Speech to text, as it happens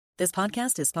This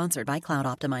podcast is sponsored by Cloud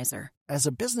Optimizer. As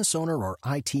a business owner or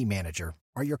IT manager,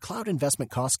 are your cloud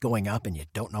investment costs going up and you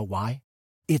don't know why?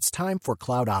 It's time for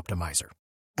Cloud Optimizer.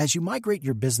 As you migrate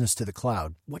your business to the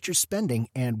cloud, what you're spending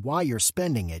and why you're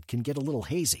spending it can get a little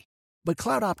hazy. But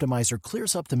Cloud Optimizer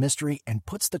clears up the mystery and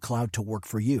puts the cloud to work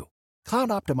for you. Cloud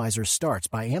Optimizer starts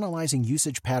by analyzing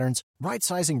usage patterns,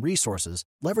 right-sizing resources,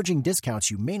 leveraging discounts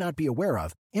you may not be aware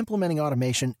of, implementing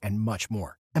automation, and much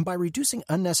more. And by reducing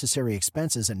unnecessary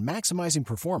expenses and maximizing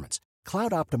performance,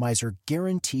 Cloud Optimizer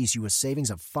guarantees you a savings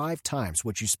of 5 times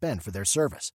what you spend for their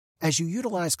service. As you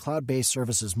utilize cloud-based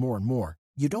services more and more,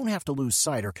 you don't have to lose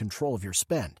sight or control of your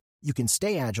spend. You can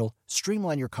stay agile,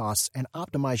 streamline your costs, and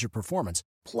optimize your performance,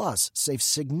 plus save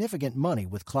significant money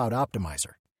with Cloud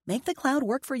Optimizer. Make the cloud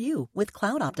work for you with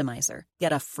Cloud Optimizer.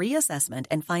 Get a free assessment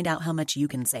and find out how much you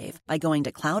can save by going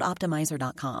to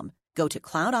cloudoptimizer.com. Go to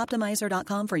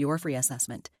cloudoptimizer.com for your free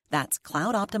assessment. That's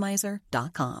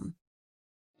cloudoptimizer.com.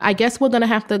 I guess we're going to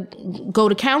have to go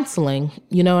to counseling.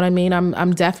 You know what I mean?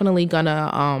 I'm definitely going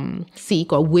to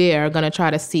we're going to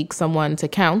try to seek someone to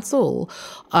counsel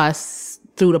us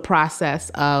through the process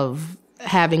of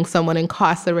having someone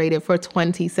incarcerated for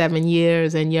 27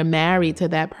 years and you're married to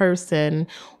that person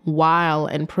while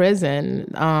in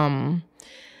prison.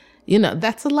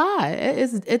 That's a lot.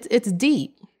 It's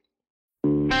deep.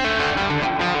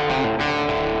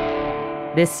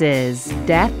 This is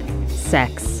Death,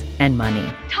 Sex, and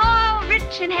Money. Tall,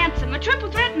 rich, and handsome, a triple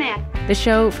threat man. The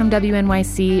show from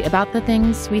WNYC about the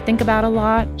things we think about a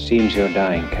lot. Seems you're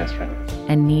dying, Catherine.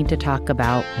 And need to talk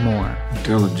about more.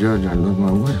 Tell the judge I love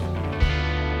my wife.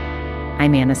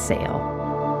 I'm Anna Sale.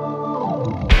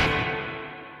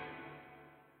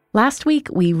 Last week,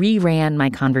 we reran my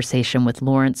conversation with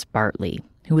Lawrence Bartley,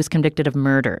 who was convicted of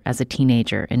murder as a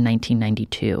teenager in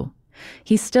 1992.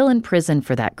 He's still in prison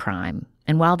for that crime,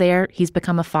 and while there, he's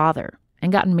become a father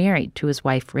and gotten married to his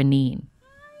wife, Reneen.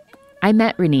 I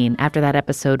met Reneen after that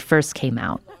episode first came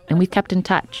out, and we've kept in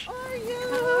touch. How are you?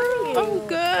 Oh,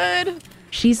 good.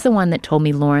 She's the one that told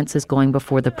me Lawrence is going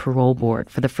before the parole board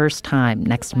for the first time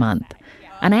next month,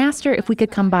 and I asked her if we could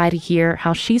come by to hear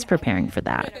how she's preparing for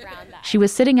that. She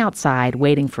was sitting outside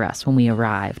waiting for us when we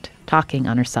arrived, talking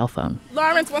on her cell phone.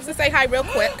 Lawrence wants to say hi real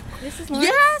quick. This is Lawrence?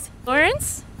 Yes!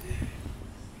 Lawrence?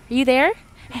 Are you there?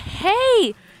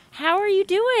 Hey, how are you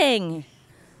doing?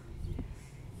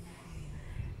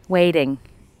 Waiting.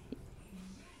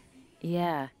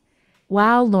 Yeah.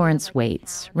 While Lawrence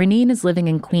waits, Reneen is living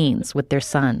in Queens with their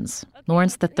sons,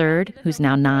 Lawrence III, who's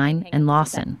now 9, and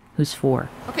Lawson, who's 4.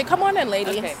 Okay, come on in,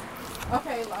 ladies.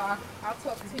 Okay, Law, I'll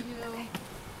talk to you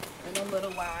in a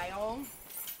little while.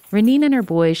 Reneen and her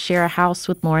boys share a house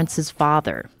with Lawrence's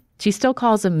father. She still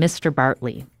calls him Mr.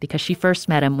 Bartley because she first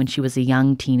met him when she was a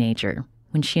young teenager,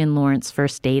 when she and Lawrence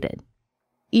first dated.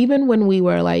 Even when we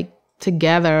were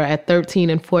together at 13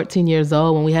 and 14 years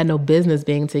old, when we had no business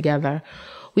being together,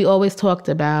 we always talked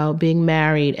about being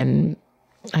married, and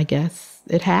I guess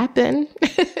it happened.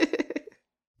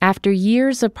 After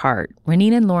years apart,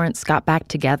 Reneen and Lawrence got back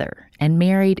together and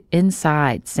married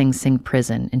inside Sing Sing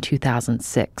prison in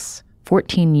 2006,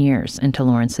 14 years into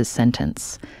Lawrence's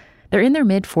sentence. They're in their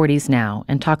mid-40s now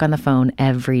and talk on the phone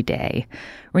every day.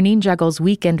 Reneen juggles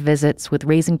weekend visits with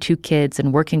raising 2 kids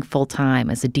and working full-time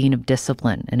as a dean of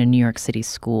discipline in a New York City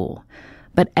school.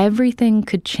 But everything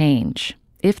could change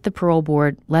if the parole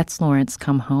board lets Lawrence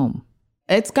come home.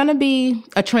 It's going to be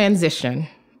a transition,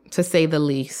 to say the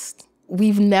least.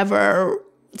 We've never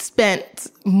spent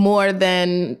more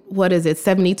than,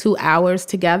 72 hours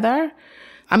together.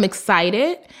 I'm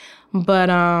excited, but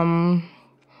I'm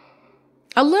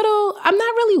not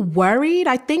really worried.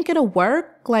 I think it'll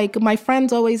work. My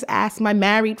friends always ask, my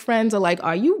married friends are like,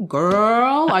 are you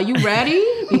ready?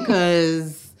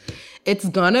 Because it's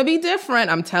gonna be different.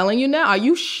 I'm telling you now. Are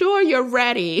you sure you're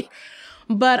ready?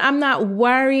 But I'm not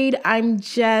worried. I'm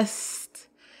just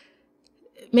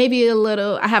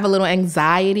I have a little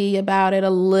anxiety about it a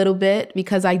little bit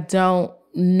because I don't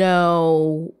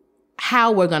know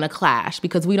how we're gonna clash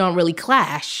because we don't really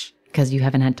clash. Because you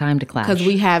haven't had time to clash. Because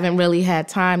we haven't really had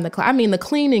time to clash. I mean, the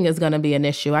cleaning is going to be an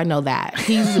issue. I know that.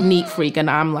 He's a neat freak, and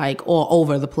I'm all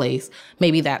over the place.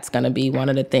 Maybe that's going to be one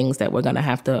of the things that we're going to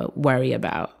have to worry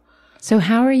about. So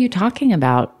how are you talking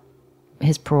about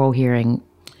his parole hearing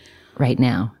right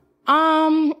now?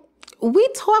 We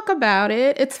talk about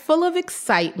it. It's full of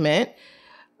excitement.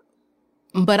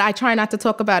 But I try not to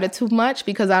talk about it too much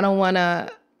because I don't want to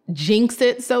jinx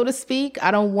it, so to speak.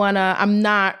 I'm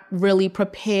not really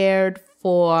prepared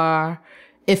for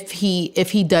if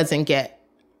he doesn't get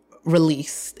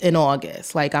released in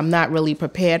August. I'm not really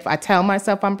prepared. I tell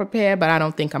myself I'm prepared, but I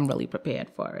don't think I'm really prepared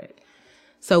for it.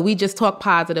 So we just talk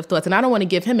positive thoughts. And I don't want to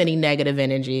give him any negative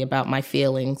energy about my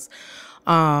feelings.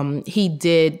 He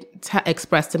did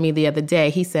express to me the other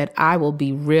day, he said, I will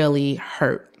be really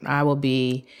hurt.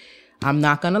 I'm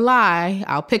not going to lie.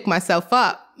 I'll pick myself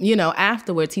up,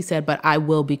 afterwards. He said, but I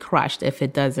will be crushed if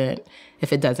it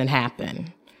doesn't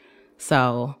happen.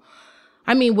 So,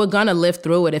 we're going to live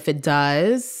through it if it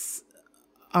does.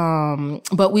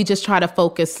 But we just try to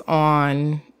focus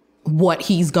on what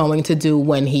he's going to do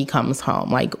when he comes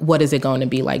home. Like, what is it going to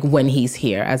be like when he's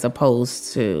here, as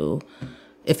opposed to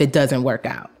if it doesn't work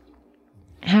out.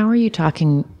 How are you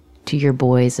talking to your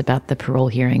boys about the parole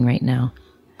hearing right now?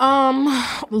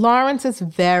 Lawrence is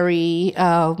very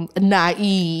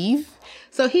naive.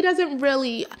 So he doesn't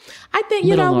really, I think,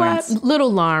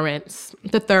 Little Lawrence,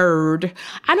 the third.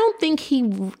 I think he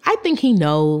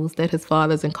knows that his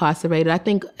father's incarcerated. I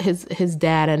think his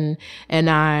dad and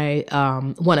I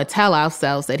want to tell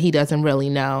ourselves that he doesn't really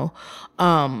know.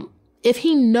 If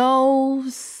he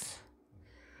knows,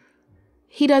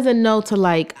 he doesn't know to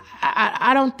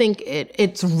I don't think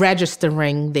it's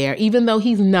registering there, even though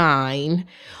he's 9.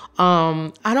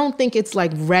 I don't think it's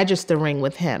registering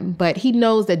with him, but he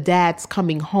knows that dad's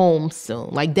coming home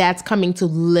soon. Dad's coming to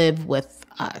live with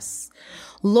us.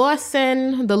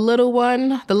 Lawson, the little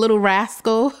one, the little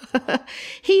rascal,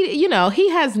 he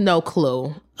has no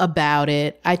clue about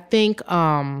it. I think,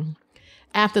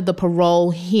 after the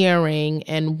parole hearing,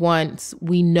 and once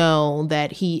we know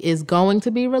that he is going to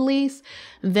be released,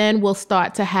 then we'll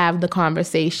start to have the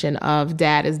conversation of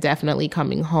dad is definitely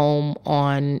coming home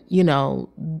on,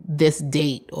 this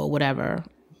date or whatever.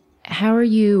 How are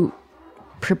you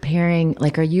preparing?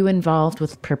 Are you involved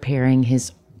with preparing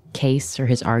his case or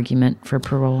his argument for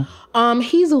parole?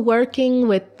 He's working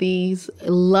with these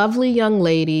lovely young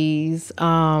ladies.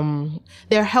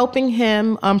 They're helping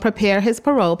him prepare his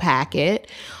parole packet.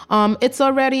 It's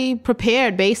already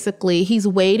prepared, basically. He's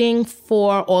waiting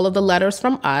for all of the letters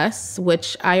from us,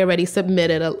 which I already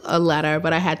submitted a letter,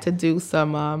 but I had to do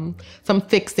some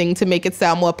fixing to make it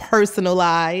sound more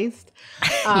personalized.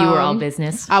 You were all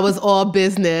business. I was all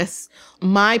business.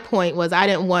 My point was I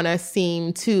didn't want to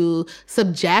seem too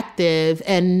subjective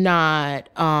and not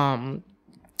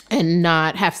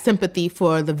have sympathy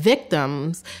for the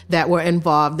victims that were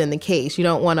involved in the case. You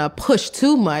don't want to push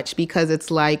too much, because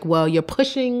it's you're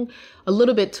pushing a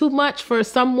little bit too much for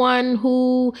someone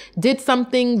who did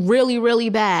something really, really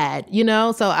bad,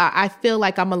 So I feel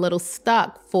like I'm a little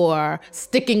stuck for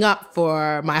sticking up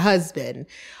for my husband.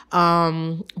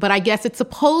 But I guess it's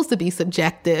supposed to be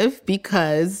subjective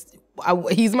because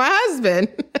he's my husband.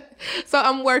 So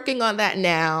I'm working on that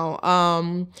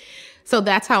now. So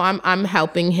that's how I'm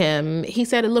helping him. He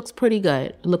said it looks pretty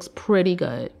good.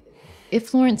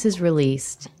 If Lawrence is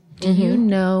released, do you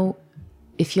know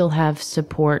if you'll have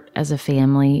support as a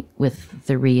family with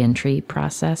the reentry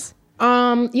process?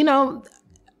 There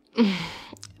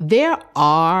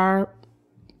are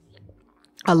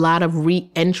a lot of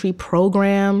reentry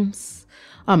programs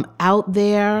out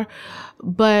there,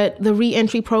 but the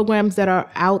reentry programs that are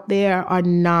out there are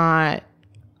not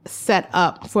set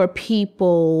up for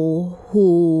people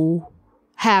who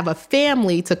have a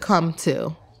family to come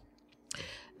to.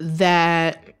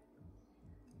 That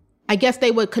I guess they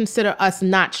would consider us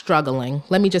not struggling.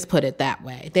 Let me just put it that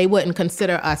way. They wouldn't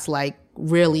consider us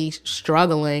really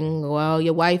struggling. Well,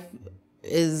 your wife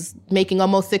is making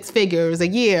almost 6 figures a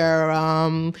year.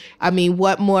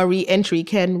 What more reentry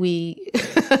can we,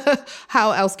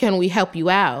 how else can we help you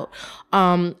out?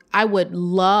 I would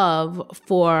love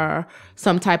for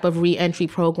some type of reentry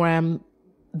program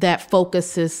that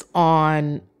focuses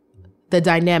on the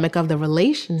dynamic of the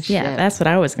relationship. Yeah, that's what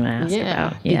I was going to ask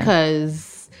about. Yeah.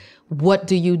 Because what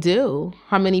do you do?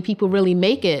 How many people really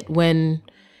make it when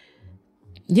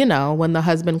the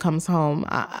husband comes home?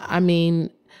 A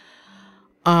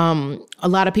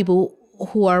lot of people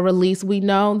who are released, we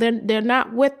know they're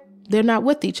not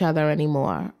with each other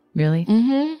anymore. Really?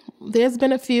 Mm-hmm. There's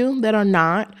been a few that are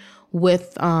not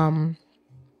with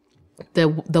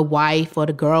the wife or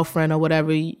the girlfriend or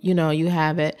whatever you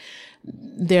have it.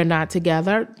 They're not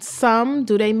together. Some,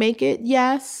 do they make it?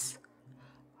 Yes.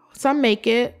 Some make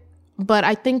it, but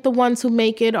I think the ones who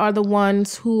make it are the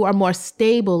ones who are more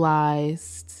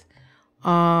stabilized.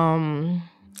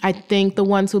 I think the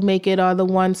ones who make it are the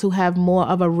ones who have more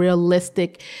of a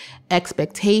realistic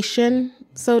expectation,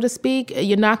 so to speak.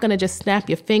 You're not going to just snap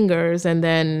your fingers and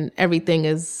then everything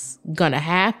is going to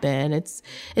happen. It's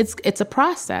a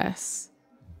process.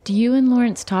 Do you and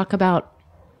Lawrence talk about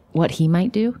what he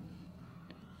might do?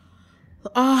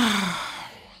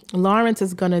 Lawrence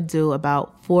is going to do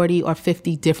about 40 or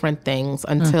 50 different things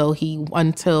until 2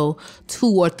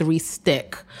 or 3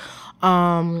 stick.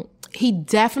 He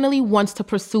definitely wants to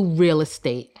pursue real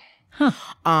estate.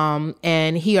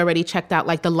 And he already checked out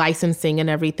like the licensing and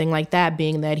everything like that,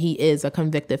 being that he is a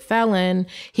convicted felon,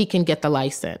 he can get the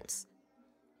license.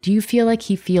 Do you feel like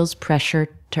he feels pressure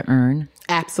to earn?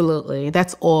 Absolutely.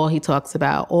 That's all he talks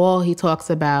about. All he talks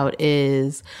about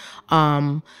is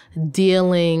taking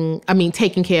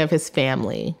care of his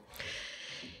family.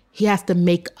 He has to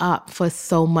make up for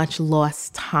so much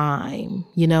lost time.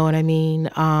 You know what I mean?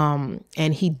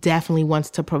 And he definitely wants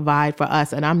to provide for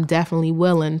us, and I'm definitely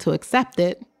willing to accept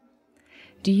it.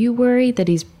 Do you worry that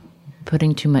he's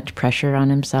putting too much pressure on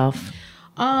himself?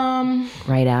 Right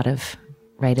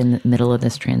in the middle of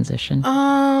this transition?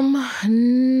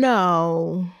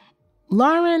 No.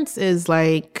 Lawrence is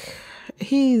like,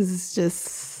 he's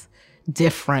just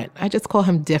different. I just call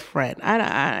him different.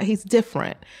 He's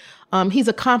different. He's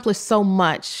accomplished so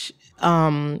much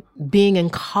being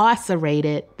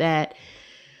incarcerated that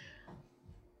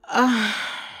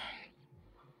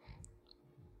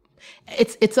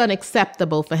it's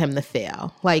unacceptable for him to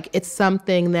fail. Like, it's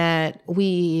something that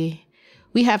we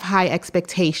have high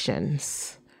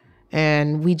expectations,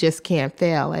 and we just can't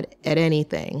fail at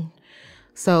anything.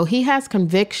 So he has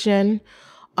conviction.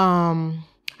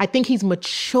 I think he's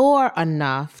mature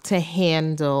enough to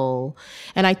handle,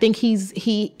 and I think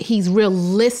he's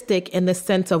realistic in the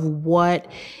sense of what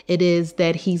it is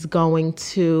that he's going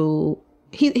to.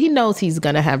 He knows he's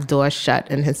going to have doors shut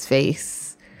in his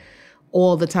face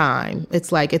all the time.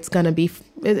 It's like it's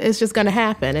just going to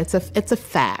happen. It's a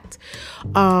fact.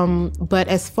 But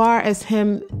as far as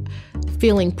him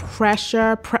feeling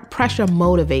pressure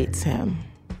motivates him.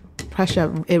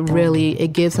 Pressure,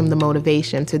 it gives him the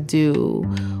motivation to do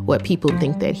what people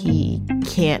think that he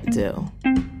can't do.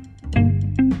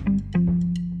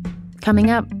 Coming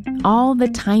up, all the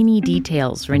tiny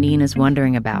details Reneen is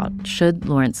wondering about should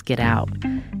Lawrence get out,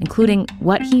 including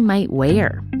what he might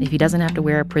wear if he doesn't have to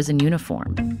wear a prison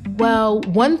uniform. Well,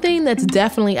 one thing that's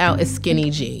definitely out is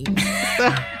skinny jeans.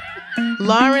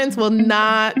 Lawrence will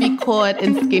not be caught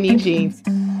in skinny jeans.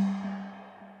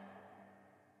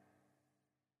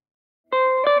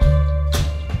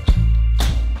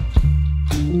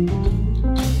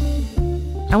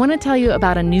 I want to tell you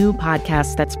about a new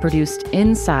podcast that's produced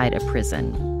inside a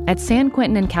prison. At San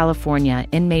Quentin in California,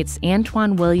 inmates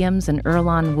Antoine Williams and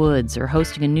Earlonne Woods are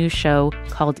hosting a new show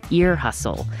called Ear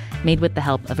Hustle, made with the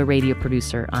help of a radio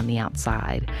producer on the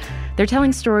outside. They're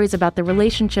telling stories about the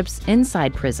relationships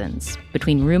inside prisons,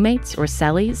 between roommates or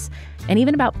cellies, and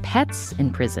even about pets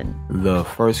in prison. The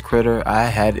first critter I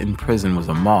had in prison was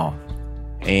a moth,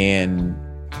 and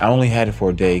I only had it for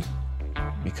a day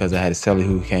because I had a cellie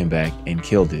who came back and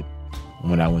killed it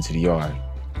when I went to the yard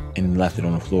and left it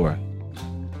on the floor.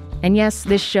 And yes,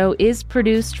 this show is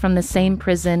produced from the same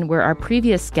prison where our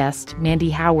previous guest, Mandy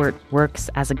Howard, works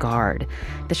as a guard.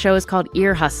 The show is called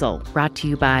Ear Hustle, brought to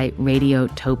you by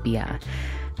Radiotopia.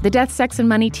 The Death, Sex, and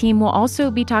Money team will also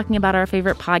be talking about our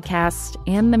favorite podcast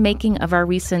and the making of our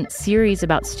recent series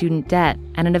about student debt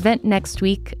at an event next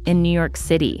week in New York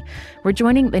City. We're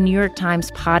joining the New York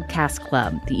Times Podcast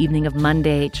Club the evening of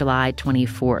Monday, July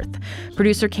 24th.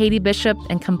 Producer Katie Bishop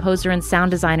and composer and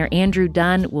sound designer Andrew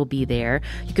Dunn will be there.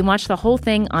 You can watch the whole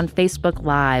thing on Facebook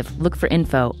Live. Look for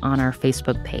info on our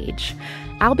Facebook page.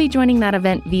 I'll be joining that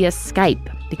event via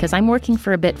Skype because I'm working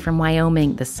for a bit from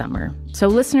Wyoming this summer. So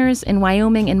listeners in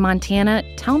Wyoming and Montana,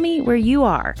 tell me where you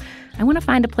are. I want to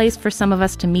find a place for some of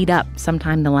us to meet up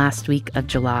sometime the last week of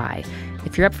July.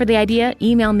 If you're up for the idea,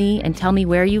 email me and tell me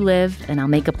where you live, and I'll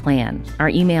make a plan. Our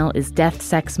email is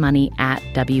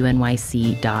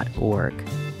deathsexmoney@wnyc.org.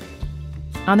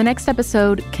 On the next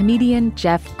episode, comedian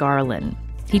Jeff Garlin.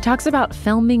 He talks about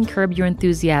filming Curb Your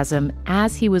Enthusiasm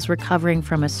as he was recovering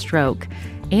from a stroke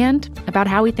and about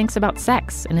how he thinks about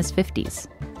sex in his 50s.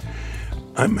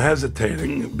 I'm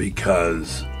hesitating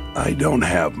because I don't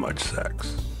have much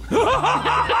sex.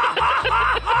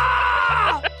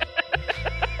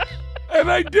 And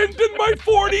I didn't in my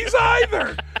 40s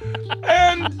either.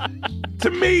 And to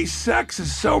me, sex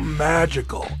is so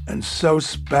magical and so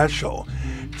special.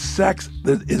 Sex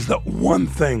is the one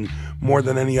thing more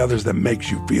than any others that makes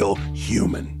you feel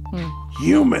human.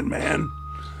 Human, man.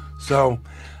 So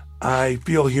I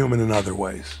feel human in other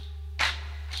ways.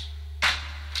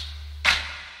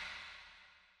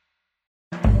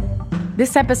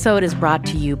 This episode is brought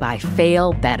to you by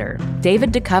Fail Better,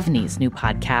 David Duchovny's new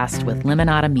podcast with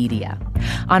Limonada Media.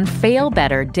 On Fail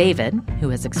Better, David, who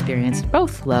has experienced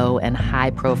both low and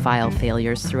high-profile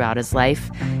failures throughout his life,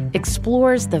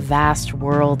 explores the vast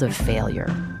world of failure,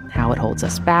 how it holds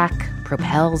us back,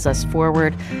 propels us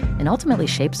forward, and ultimately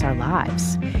shapes our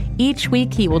lives. Each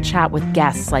week, he will chat with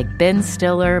guests like Ben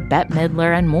Stiller, Bette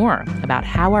Midler, and more about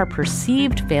how our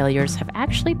perceived failures have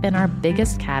actually been our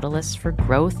biggest catalysts for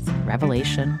growth,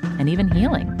 revelation, and even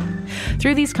healing.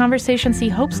 Through these conversations, he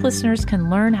hopes listeners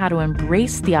can learn how to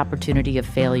embrace the opportunity of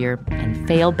failure and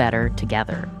fail better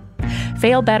together.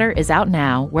 Fail Better is out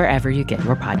now wherever you get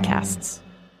your podcasts.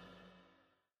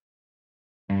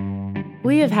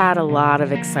 We have had a lot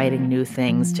of exciting new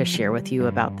things to share with you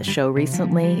about the show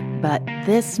recently, but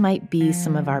this might be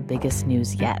some of our biggest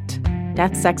news yet.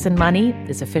 Death, Sex, and Money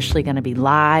is officially going to be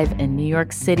live in New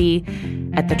York City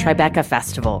at the Tribeca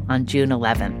Festival on June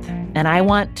 11th. And I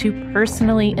want to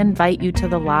personally invite you to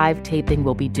the live taping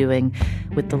we'll be doing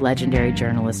with the legendary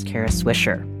journalist Kara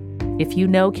Swisher. If you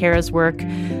know Kara's work,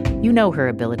 you know her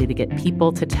ability to get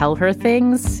people to tell her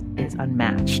things is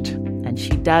unmatched. And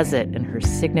she does it in her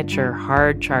signature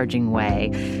hard-charging way.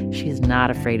 She's not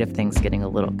afraid of things getting a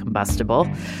little combustible.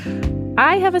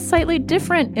 I have a slightly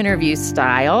different interview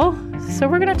style, so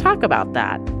we're going to talk about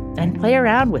that and play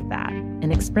around with that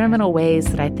in experimental ways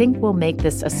that I think will make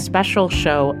this a special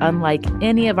show unlike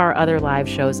any of our other live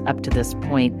shows up to this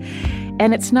point.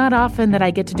 And it's not often that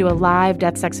I get to do a live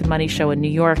Death, Sex, and Money show in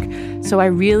New York, so I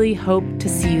really hope to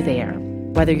see you there.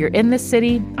 Whether you're in the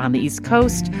city, on the East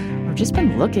Coast, or just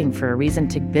been looking for a reason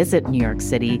to visit New York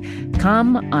City,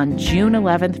 come on June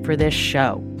 11th for this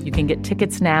show. You can get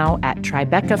tickets now at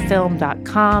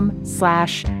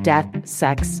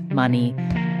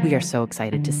tribecafilm.com/deathsexmoney. We are so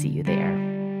excited to see you there.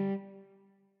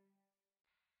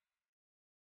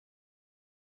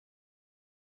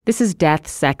 This is Death,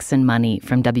 Sex, and Money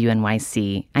from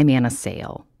WNYC. I'm Anna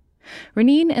Sale.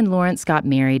 Reneen and Lawrence got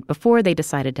married before they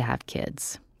decided to have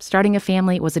kids. Starting a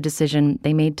family was a decision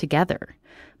they made together.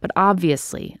 But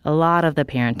obviously, a lot of the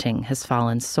parenting has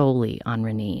fallen solely on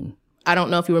Reneen. I don't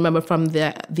know if you remember from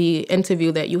the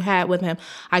interview that you had with him,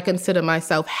 I consider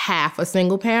myself half a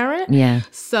single parent. Yeah.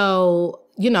 So,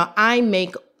 I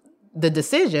make the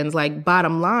decisions, like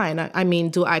bottom line. I mean,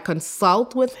 do I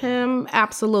consult with him?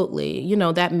 Absolutely.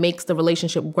 That makes the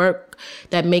relationship work,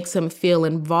 that makes him feel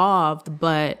involved,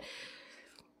 but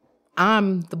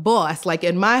I'm the boss. Like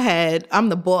in my head, I'm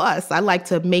the boss. I like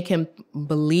to make him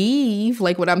believe,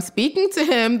 like when I'm speaking to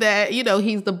him, that,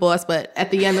 he's the boss. But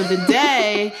at the end of the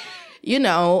day,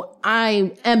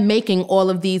 I am making all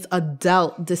of these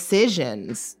adult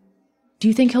decisions. Do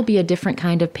you think he'll be a different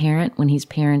kind of parent when he's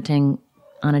parenting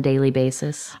on a daily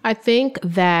basis? I think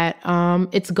that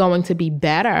it's going to be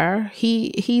better.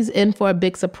 He's in for a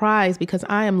big surprise because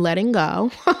I am letting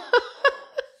go.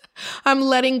 I'm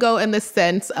letting go in the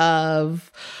sense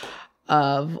of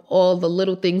all the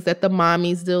little things that the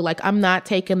mommies do. Like, I'm not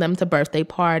taking them to birthday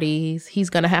parties. He's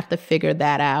going to have to figure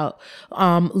that out.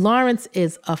 Lawrence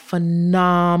is a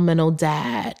phenomenal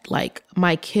dad. Like,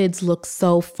 my kids look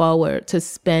so forward to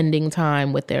spending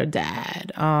time with their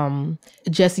dad.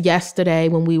 Just yesterday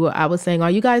I was saying,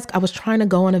 I was trying to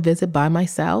go on a visit by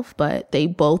myself, but they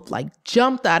both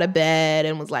jumped out of bed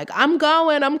and was like, I'm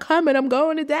coming, I'm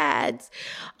going to dad's.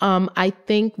 I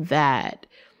think that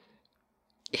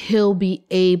he'll be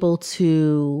able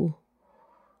to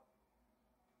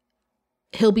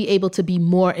be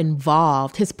more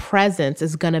involved. His presence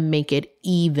is going to make it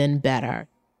even better.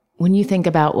 When you think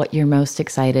about what you're most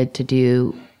excited to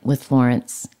do with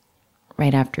Lawrence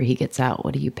right after he gets out,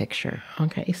 what do you picture?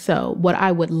 Okay, so what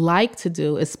I would like to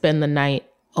do is spend the night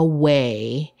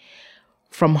away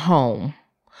from home.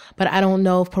 But I don't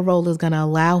know if parole is going to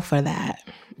allow for that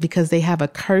because they have a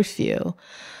curfew.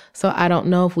 So I don't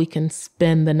know if we can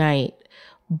spend the night.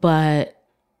 But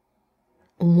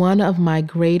one of my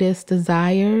greatest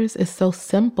desires is so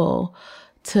simple: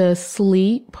 to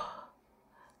sleep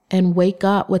and wake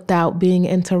up without being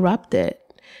interrupted.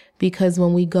 Because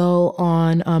when we go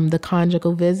on the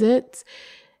conjugal visits,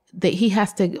 he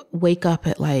has to wake up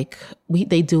at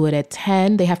they do it at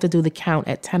 10. They have to do the count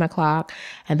at 10 o'clock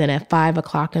and then at 5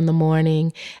 o'clock in the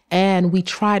morning. And we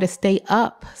try to stay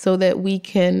up so that we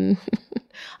can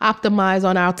optimize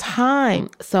on our time.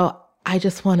 So I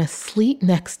just want to sleep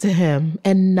next to him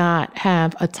and not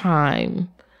have a time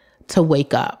to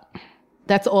wake up.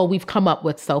 That's all we've come up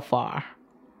with so far.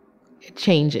 It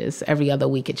changes. Every other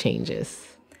week it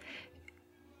changes.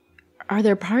 Are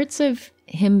there parts of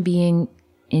him being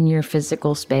in your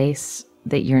physical space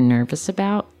that you're nervous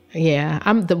about? Yeah,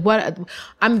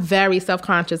 I'm very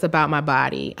self-conscious about my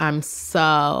body. I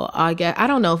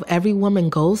don't know if every woman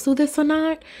goes through this or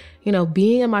not.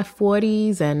 Being in my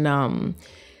 40s and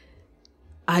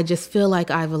I just feel like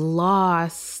I've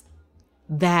lost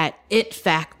that it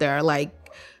factor.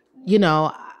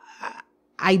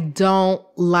 I don't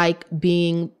like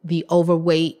being the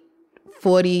overweight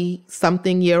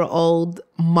 40-something-year-old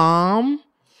mom,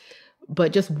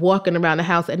 but just walking around the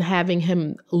house and having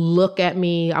him look at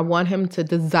me. I want him to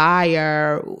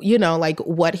desire, like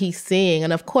what he's seeing.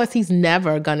 And of course, he's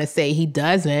never going to say he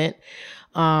doesn't.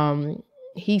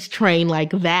 He's trained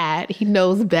like that. He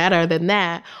knows better than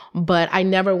that. But I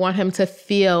never want him to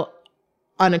feel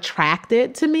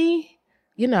unattracted to me.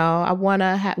 I want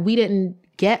to we didn't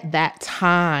get that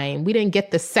time. We didn't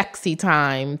get the sexy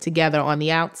time together on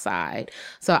the outside.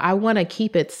 So I want to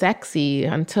keep it sexy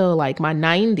until like my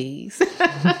 90s.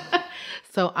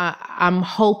 So I'm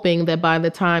hoping that by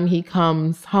the time he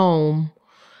comes home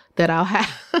that I'll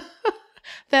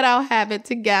have it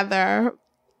together.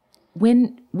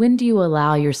 When do you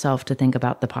allow yourself to think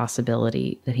about the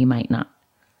possibility that he might not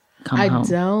come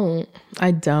home? I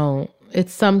don't.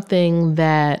 It's something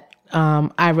that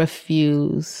I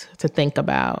refuse to think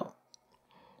about.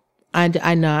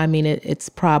 I know, it's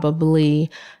probably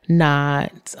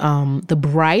not the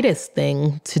brightest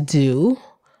thing to do,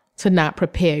 to not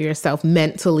prepare yourself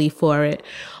mentally for it.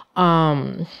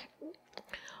 But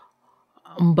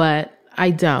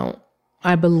I don't.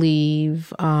 I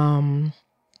believe, I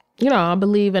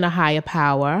believe in a higher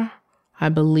power. I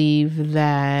believe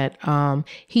that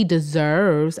he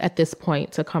deserves at this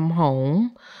point to come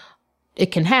home.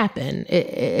 It can happen.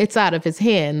 It's out of his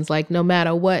hands. Like, no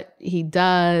matter what he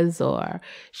does or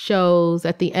shows,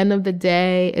 at the end of the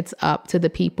day, it's up to the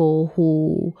people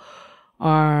who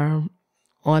are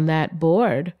on that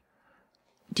board.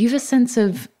 Do you have a sense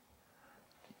of,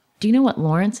 do you know what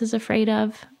Lawrence is afraid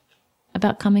of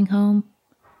about coming home?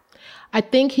 I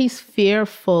think he's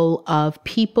fearful of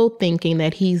people thinking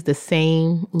that he's the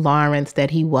same Lawrence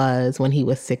that he was when he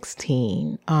was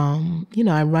 16.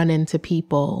 I run into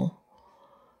people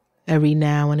every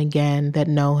now and again that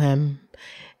know him.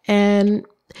 And,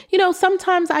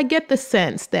 sometimes I get the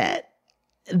sense that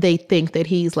they think that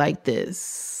he's like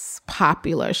this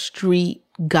popular street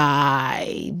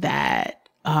guy that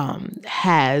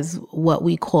has what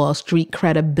we call street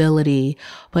credibility,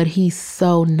 but he's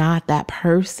so not that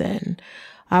person.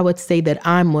 I would say that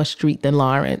I'm more street than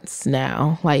Lawrence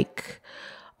now. Like,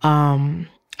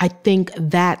 I think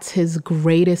that's his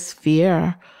greatest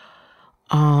fear,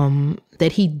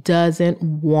 that he doesn't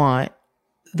want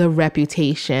the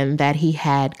reputation that he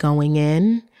had going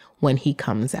in when he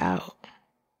comes out.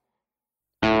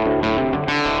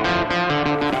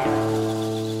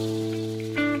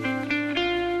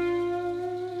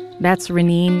 That's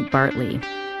Reneen Bartley.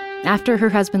 After her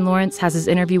husband Lawrence has his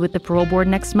interview with the parole board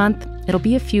next month, it'll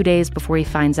be a few days before he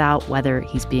finds out whether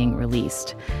he's being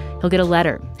released. He'll get a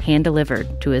letter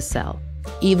hand-delivered to his cell.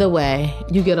 Either way,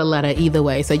 you get a letter either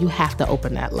way, so you have to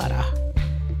open that letter.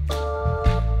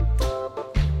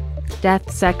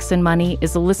 Death, Sex, and Money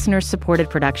is a listener-supported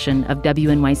production of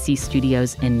WNYC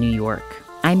Studios in New York.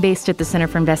 I'm based at the Center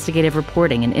for Investigative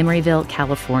Reporting in Emeryville,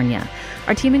 California.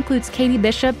 Our team includes Katie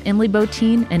Bishop, Emily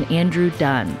Botein, and Andrew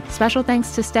Dunn. Special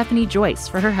thanks to Stephanie Joyce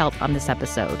for her help on this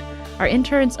episode. Our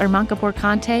interns are Manka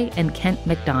Porcante and Kent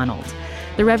McDonald.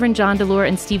 The Reverend John DeLore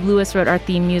and Steve Lewis wrote our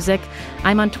theme music.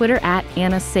 I'm on Twitter at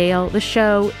Anna Sale. The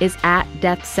show is at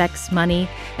Death, Sex, Money.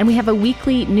 And we have a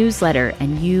weekly newsletter,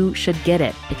 and you should get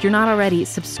it. If you're not already,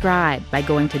 subscribe by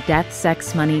going to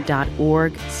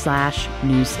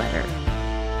deathsexmoney.org/newsletter.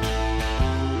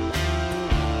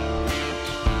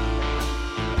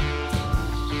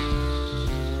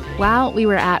 While we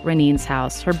were at Reneen's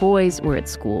house, her boys were at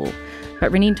school.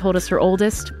 But Reneen told us her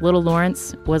oldest, little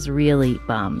Lawrence, was really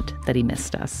bummed that he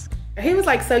missed us. He was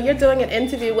like, so you're doing an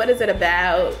interview, what is it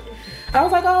about? I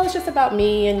was like, oh, it's just about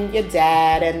me and your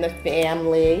dad and the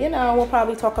family. We'll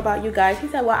probably talk about you guys. He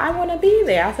said, well, I want to be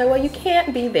there. I said, well, you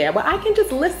can't be there. Well, I can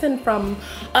just listen from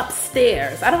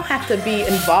upstairs. I don't have to be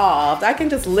involved. I can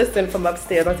just listen from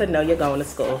upstairs. I said, no, you're going to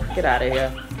school. Get out of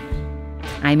here.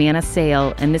 I'm Anna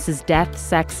Sale, and this is Death,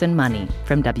 Sex, and Money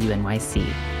from WNYC.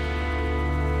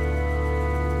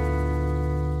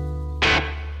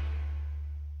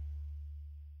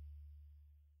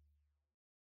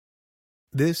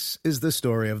 This is the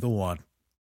story of the one.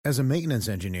 As a maintenance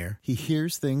engineer, he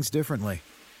hears things differently.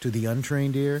 To the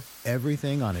untrained ear,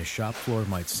 everything on his shop floor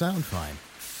might sound fine,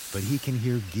 but he can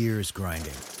hear gears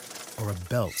grinding or a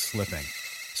belt slipping.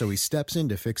 So he steps in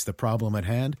to fix the problem at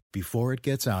hand before it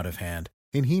gets out of hand.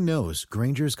 And he knows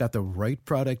Grainger's got the right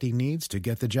product he needs to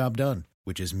get the job done,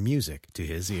 which is music to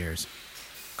his ears.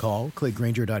 Call, click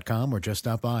Grainger.com, or just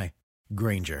stop by.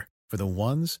 Grainger, for the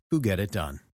ones who get it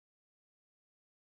done.